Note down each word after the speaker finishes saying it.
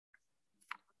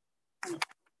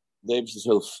David's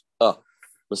Hilf.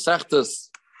 Masechtas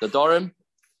Nedarim,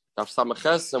 Daf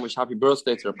Samaches, and wish happy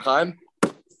birthday to Reb Chaim.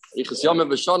 Ichas Yomim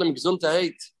V'Shonim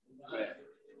Gesundheit.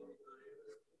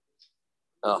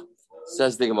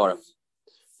 Says the Gemara.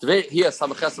 Here,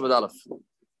 Samaches V'Dalef.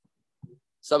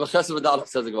 Samaches V'Dalef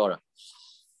says the Gemara.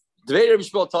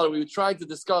 We were trying to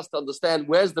discuss to understand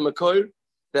where's the Makor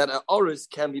that an Oris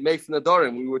can be made from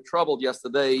Nedarim. We were troubled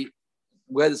yesterday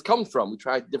where this comes from. We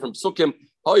tried different psukim.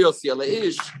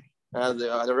 And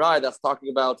the Rai that's talking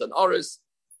about an Oris.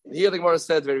 Here the Gemara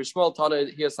said very small Tana.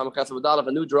 Here Samachet V'Dalef,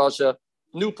 a new drasha,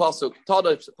 new pasuk.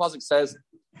 Tana pasuk says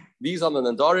these are the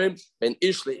Nedarim ben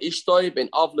Ishli Ishtoi ben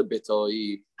Avle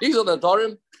Bitoi. These are the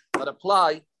Nedarim that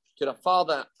apply to the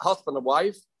father, husband and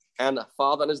wife, and the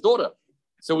father and his daughter.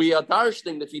 So we are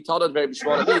darshing that we taught it very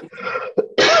small that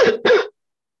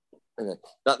the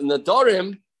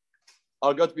Nedarim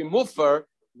are going to be muffer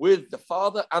with the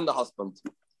father and the husband.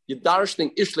 You darshing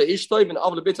Ishle Ishtoi ben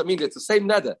Avle Bitoi means it's the same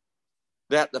neder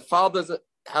that the father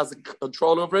has a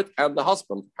control over it and the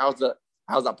husband. How's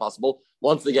that possible?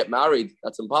 Once they get married,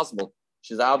 that's impossible.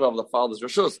 She's out of the father's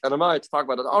reshus. And am I to talk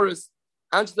about an oris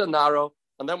and to the narrow,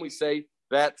 and then we say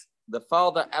that the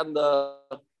father and the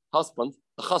husband,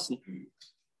 the chassan,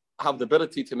 have the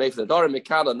ability to make the nedarim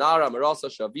mikada nara marasa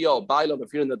shavia baila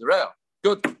mefir nedarim.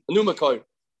 Good, a new makor.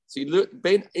 So you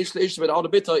ben ish leish ben all the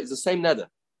bita is the same neder.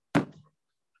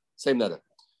 Same neder.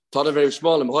 Tada very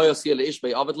small and hoya sia leish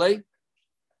bei avidlei.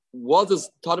 What does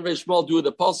Tada very small do with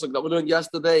the pasuk that we're doing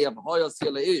yesterday of hoya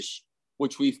sia leish,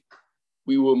 which we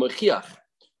were mechiach.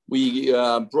 We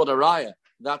brought a raya.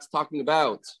 That's talking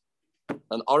about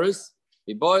an oris.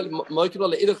 There's another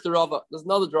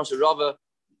drasha Rava.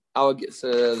 Our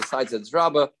the side says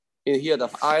Rabba in here the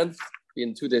iron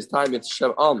in 2 days time it's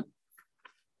Shem on.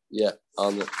 Yeah,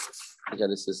 on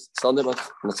again this is Sunday but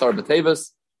Nasar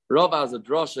Batavis. Rava has a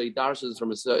drasha, he darshes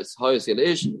from his Hoyas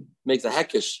Yelish, makes a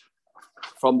hekish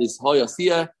from this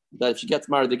Hoyasia that if she gets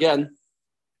married again,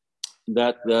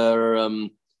 that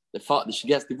if she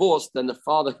gets divorced, then the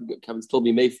father can still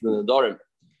be made from the Nedarim.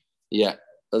 Yeah.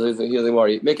 Here's the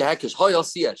worry. Make a hekish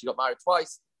Hoyasia. She got married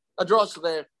twice. A drasha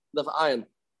there, the iron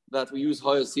that we use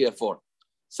Hoyasia for.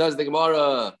 Says the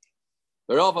Gemara,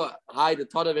 Rava, hi, the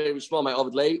Tana very small, my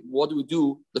Ovidlay. What do we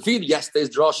do? The feed yesterday's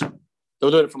drasha. They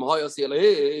were doing it from Hoyasia.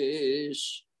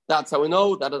 That's how we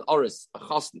know that an Oris, a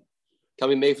chasn, can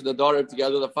be made from the Nedarim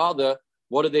together with the father.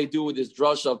 What do they do with this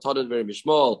drasha of Tana very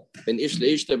small? Ben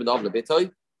Ishle Ishte ben Avle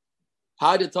Bitoy.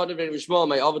 Hi, the Tana very small,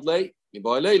 my Ovidlay. There's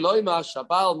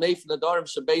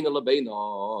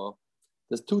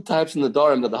two types in the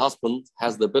Nedarim that the husband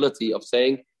has the ability of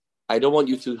saying, I don't want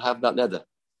you to have that neder.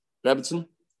 Rebbetzin,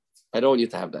 I don't want you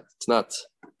to have that. It's not,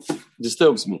 it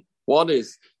disturbs me. One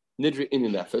is nidri in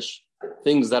nefesh,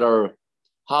 things that are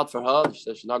hard for her.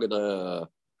 She's not going to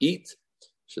eat.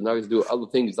 She's not going to do other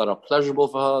things that are pleasurable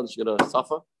for her. She's going to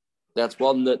suffer. That's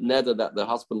one neder that the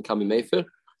husband can be made for.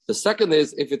 The second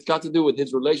is if it's got to do with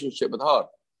his relationship with her.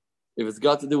 If it's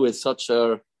got to do with such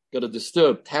a, got to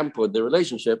disturb, tamper the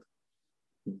relationship,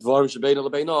 then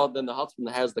the husband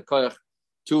has the koyach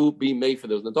to be made for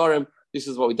those nedarim. This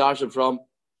is what we dash it from.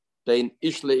 Bein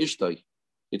ishle ishtay.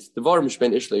 It's the varmish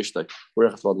bein ishle ishtay.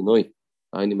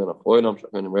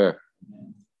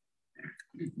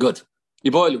 Good.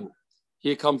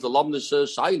 Here comes the lamdisha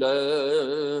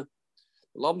shaila.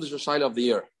 The lamdisha shaila of the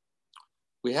year.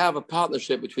 We have a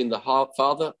partnership between the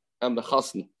father and the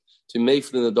chassan to make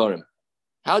for the nedarim.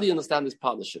 How do you understand this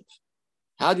partnership?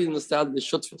 How do you understand the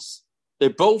shutfus? They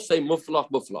both say muflach,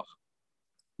 muflach.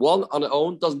 One on their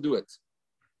own doesn't do it.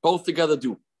 Both together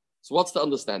do. So what's the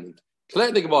understanding?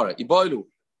 Does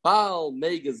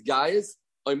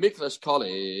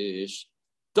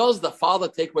the father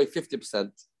take away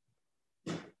 50%?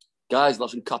 Guys,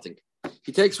 lashon cutting.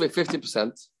 He takes away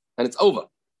 50% and it's over.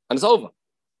 And it's over.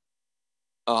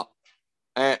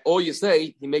 Or you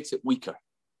say he makes it weaker.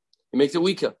 He makes it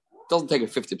weaker. Doesn't take away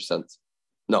 50%.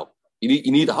 No.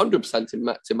 You need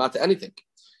 100% to matter anything.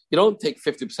 You don't take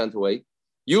 50% away.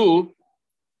 You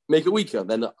make it weaker.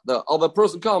 Then the other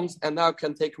person comes and now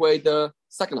can take away the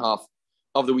second half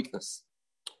of the weakness.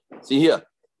 See here.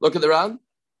 Look at the round.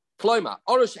 Kloima.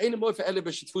 Orish eine moi for ele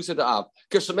b'shitfuse de av.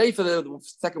 Kishmei for the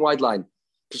second wide line.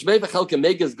 Kishmei for chelke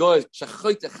megas goes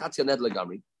shachoyte chatzia ned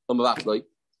legamri. Omavachloi.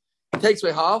 Takes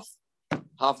away half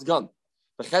is gone.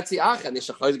 The chetzi achen is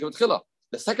shachoyte gevetchila.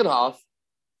 The second half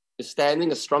is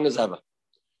standing as strong as ever.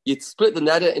 You split the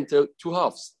neder into two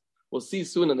halves. We'll see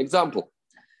soon an example.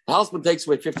 The husband takes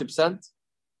away 50%,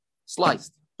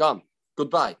 sliced, gone,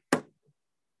 goodbye.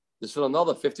 There's still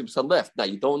another 50% left. Now,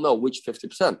 you don't know which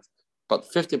 50%, but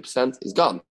 50% is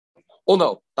gone. Oh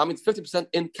no, that means 50%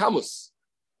 in kamus.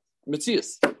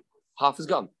 Mitzias. Half is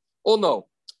gone. Oh no,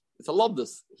 it's a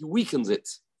lobdus. He weakens it.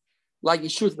 Like you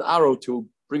shoot an arrow to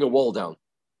bring a wall down.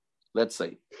 Let's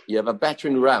say you have a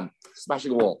battering ram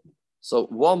smashing a wall. So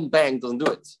one bang doesn't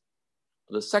do it.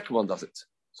 But the second one does it.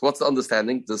 So what's the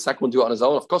understanding? Does the second one do it on his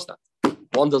own? Of course not.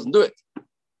 One doesn't do it.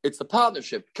 It's the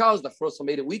partnership. Because the first one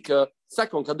made it weaker, the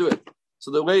second one can do it. So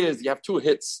the way is you have two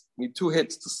hits. You need two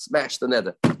hits to smash the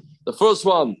nether. The first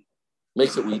one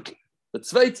makes it weak. The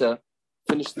zweite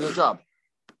finishes the job.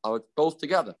 Are both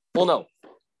together? Oh no.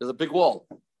 There's a big wall.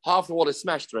 Half the wall is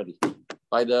smashed already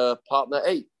by the partner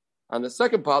A. And the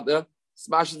second partner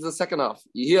smashes the second half.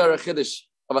 You hear a chiddush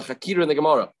of a chakira in the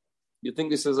Gemara. You think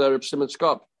this is a Reb Shimon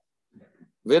Shkop.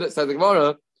 Where it says the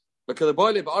Gemara, because the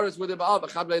boy ba'aretz with the ba'al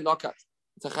b'chadlei nokat.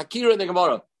 It's a chakira in the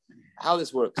Gemara. How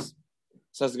this works.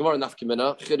 Says the Gemara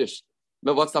nafkimina chiddush.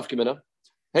 What's nafkimina?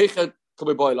 Heichet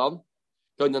kubi boilam.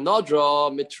 Going to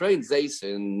nadra mitrain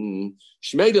zaysin.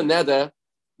 Shmei the neder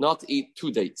not eat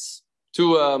 2 dates.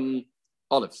 2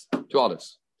 olives. 2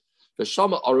 olives.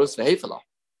 V'shama arus v'hefela.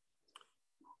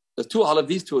 There's 2 olives.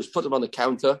 These 2, put them on the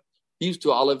counter. These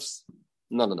 2 olives,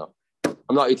 no.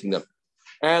 I'm not eating them.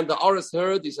 And the Aris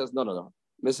heard, he says, no.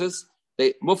 Mrs.,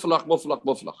 they muflach.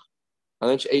 And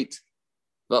then she ate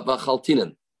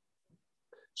v'chaltinen.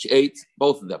 She ate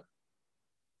both of them.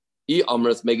 I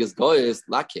amras megas goyes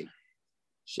lacking.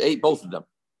 She ate both of them.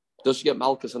 Does she get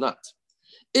malchus or not?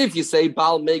 If you say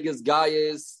bal megas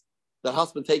goyes, the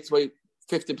husband takes away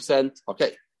 50%,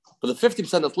 okay. But the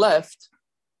 50% that's left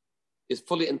is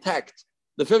fully intact.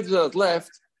 The 50% that's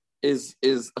left is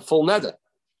a full neder.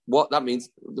 What that means,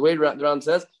 the way around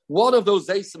says, one of those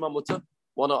zeisim amuta,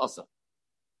 one are asa.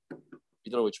 You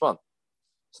don't know which one.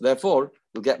 So therefore,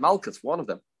 you'll get malchus, one of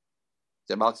them.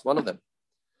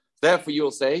 Therefore,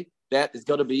 you'll say that it's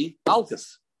going to be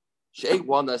malchus. She ate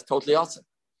one that's totally asa.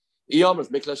 Iyamers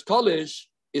miklash kolish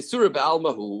is surah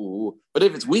ba'almahu. But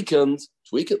if it's weakened,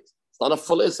 it's weakened. It's not a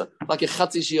full isa. Like a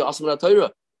chatzi shia asman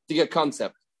Torah. To get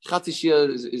concept. Chatzi shia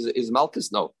is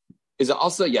malchus? No. Is it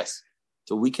asa? Yes.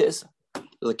 It's a weaker isa.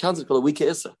 There's a concept called a weaker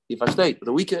isa. If I state, but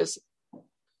a weaker isa.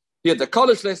 Here, the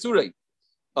kolish le surah.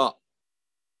 Ah.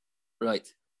 Right.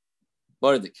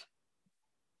 Mordik.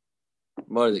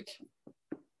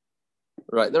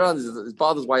 Right. There are it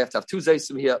bothers why you have to have 2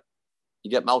 zaysim here.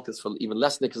 You get malchus for even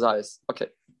less nikazayas. Okay.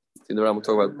 In the round we'll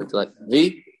talk about it tonight.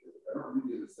 V.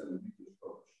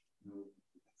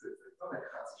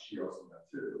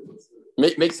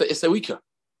 Makes the issa weaker.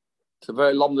 It's a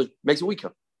very long. Makes it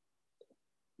weaker.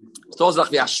 It's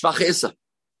like a schwache issa.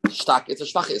 Stark. It's a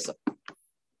schwache issa.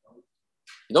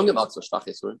 You don't get malchus for schwache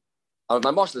issa.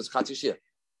 My marshal is chatzi shia.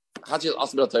 Chatzi is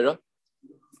asma Torah.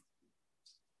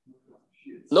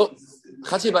 No,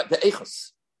 Chachi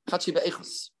be'echos.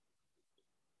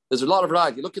 There's a lot of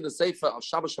rag. You look in the Sefer of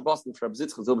Shabbos Shabbos and Reb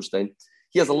Zitzchak Zilberstein.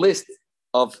 He has a list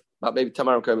of about maybe 10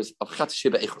 of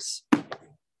Chachi be'echos. I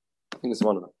think it's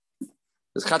one of them.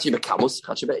 There's Chachi be'kamus,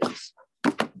 Chachi be'echos.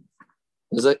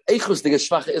 There's an echos dig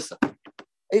schwache issa.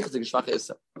 Echos dig schwache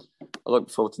issa. I'll look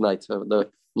forward tonight. Another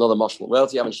mashal. Well,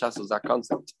 you have in Shas that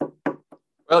concept.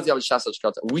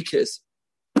 Weaker issa.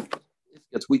 It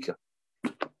gets weaker.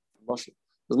 Mashal.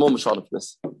 There's more mashal for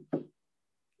this.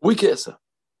 Weaker issa.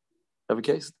 Every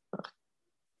case.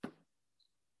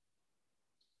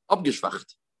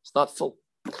 Abgeschwacht. It's not full.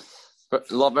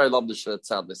 Very lovely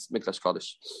sadness. Miklash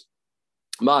Kaddish.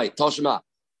 My Toshma.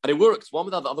 And it works. One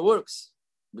without the other works.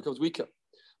 It becomes weaker.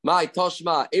 My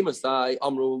Toshma. Emasai.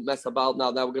 Amru Mesabal.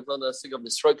 Now we're going to learn a sig of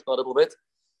the stroke a little bit.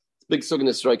 It's big sug in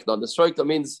the stroke. The stroke that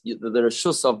means the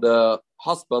reshus of the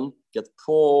husband gets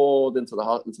poured into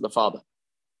the father.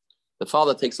 The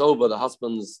father takes over the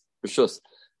husband's reshus.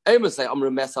 When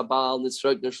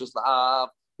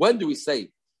do we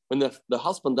say? When the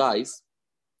husband dies,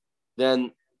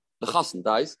 then the chassan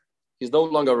dies. He's no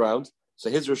longer around, so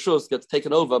his reshus gets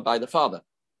taken over by the father.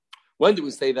 When do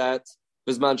we say that?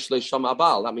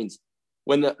 That means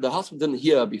when the husband didn't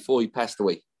hear before he passed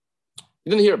away.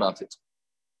 He didn't hear about it.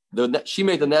 She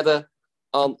made the neder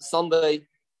on Sunday.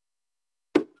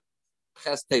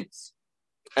 Has tapes,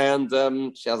 and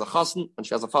she has a chassan and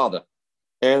she has a father.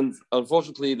 And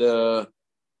unfortunately,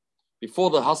 before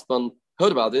the husband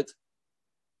heard about it,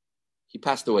 he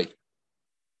passed away.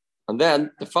 And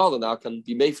then the father now can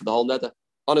be made for the whole neder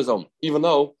on his own. Even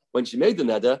though when she made the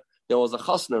neder, there was a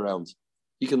chassan around.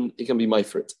 He can be made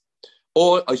for it.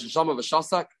 Or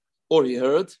or he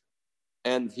heard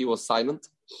and he was silent.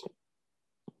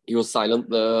 He died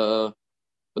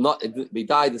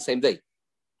the same day.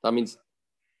 That means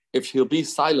if he'll be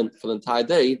silent for the entire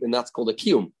day, then that's called a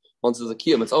kiyum. Once there's a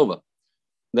kiyum, it's over.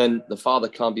 Then the father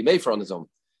can't be made for on his own.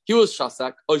 He was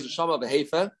shasak,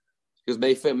 He was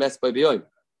Mefer Mes by B'yoim.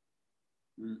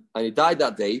 And he died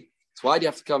that day. So why do you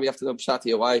have to come? You have to know Pshat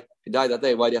here. Why he died that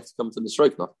day? Why do you have to come to the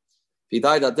Shroik now? If he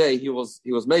died that day, he was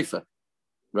Mefer.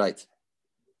 Right.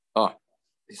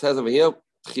 He says over here,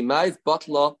 Chimaiz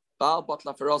Batla, Baal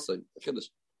Batla Ferosa.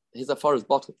 His afar is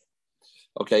bottle.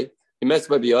 Okay. He Mes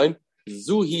by B'yoim.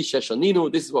 Zuhi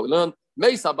Sheshaninu. This is what we learned.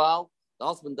 Meisa Baal, the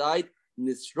husband died.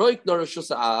 Nisroik nor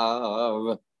Reshus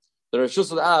Av. The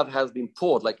Reshus Av has been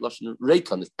poured like Lashon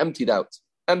Reikon, it's emptied out,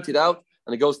 and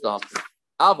it goes to the husband.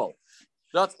 Aval,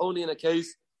 that's only in a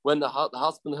case when the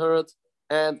husband heard,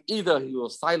 and either he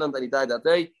was silent and he died that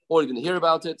day, or he didn't hear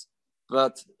about it,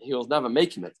 but he was never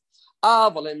making it.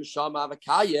 Avalim Shama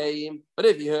Vakayim, but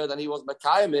if he heard and he was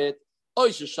Makayim it, or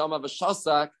Shama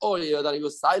Vashasak, or he heard that he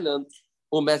was silent,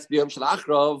 or Mesbiyam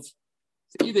Shalachrov,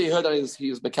 so either he heard that he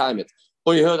was Makayim it,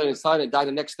 or you heard that his silent died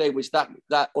the next day, which that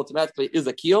automatically is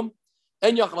a kiyum,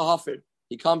 and Yachal Hafir,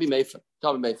 he can't be Mefer.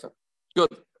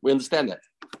 Good, we understand that.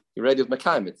 He ready with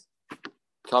Mekayimit.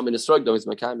 Can't be destroyed though, he's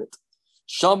Mekayimit.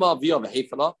 Shama via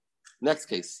Vehefala. Next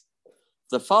case.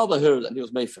 The father heard and he was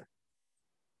Mefer.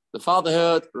 The father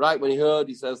heard, right when he heard,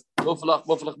 he says, Mufalach.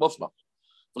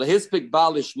 Well, his big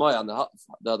Baal Ishmael, and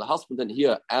the husband didn't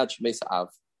hear Ad Shmesa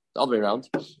Av, the other way around.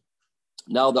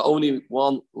 Now the only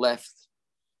one left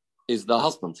is the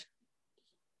husband.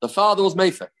 The father was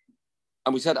Mefer.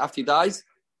 And we said after he dies,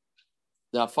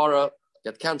 the Hafara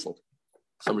get cancelled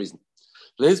for some reason.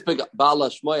 Then by the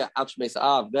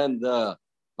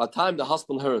time the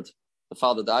husband heard, the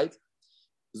father died.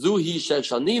 There's no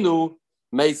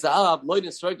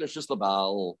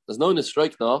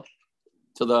nisroikna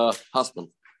to the husband.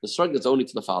 Nisroikna is only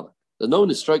to the father. There's no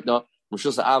nisroikna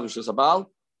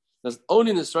There's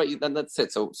only nisroikna, then that's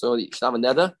it. So she should have a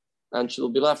neder, and she'll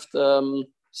be left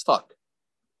stuck.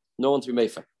 No one to be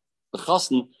mefer. The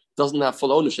chassan doesn't have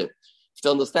full ownership.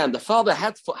 To understand, the father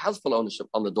has full ownership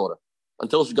on the daughter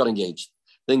until she got engaged.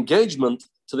 The engagement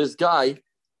to this guy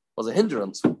was a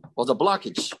hindrance, was a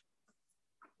blockage.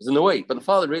 It's in the way, but the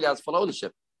father really has full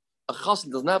ownership. A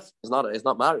chassan doesn't have, is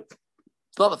not married.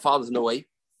 It's not the father's in the way.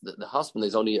 The husband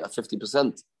is only a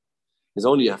 50%. He's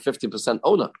only a 50%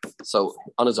 owner. So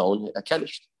on his own, a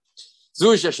kenished.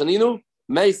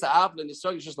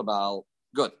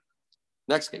 Good.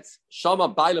 Next case. Shama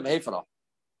Bailam Hefara.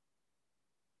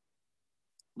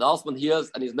 The husband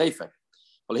hears and he's Mefer.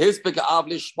 Well, his big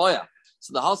Avlish Shmoya.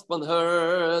 So the husband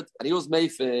heard and he was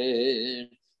Mefer.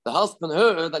 The husband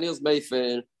heard and he was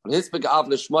Mefer. Well, his big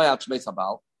Avlish Shmoya Shmeisa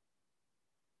Baal.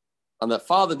 And the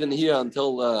father didn't hear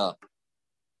until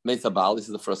Meisa Baal. This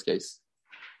is the first case.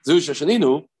 Zusha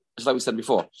Shaninu, just like we said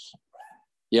before.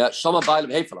 Yeah, Shama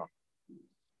Bailam Hefara.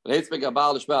 Well, his big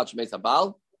Avlish Shmoya Shmeisa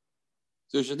Baal.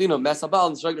 Zusha Shaninu, Mesa Baal,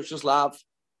 and Shreglish just laugh.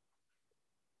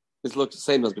 This looks the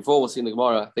same as before. We'll see in the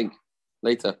Gemara, I think,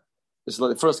 later. This is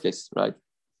like the first case, right?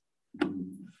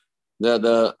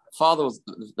 The father was,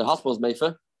 the husband was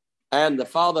Mefer, and the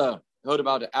father heard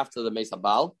about it after the Mesa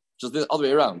Baal, just the other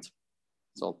way around.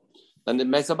 So, then the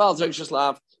Mesa Baal, just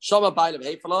laugh. Shama Bailam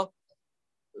Hefala.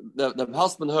 The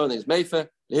husband heard his Mefer,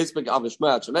 the husband of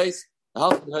Shmei at Shemeis. The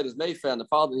husband heard his Mefer, and the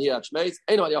father here at Shemeis.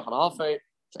 Anybody Yochan Hafer,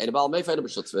 Ain't Baal Mefer,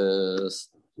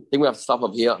 I think we have to stop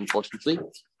up here, unfortunately.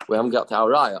 We haven't got to our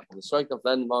raya. On the strength of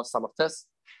then Samach Test,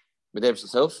 with David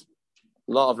himself.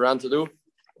 A lot of Ran to do.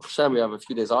 Hashem, we have a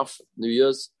few days off, New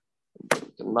Year's.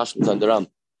 Mashman and Nedarim.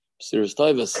 Serious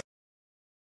Taivas.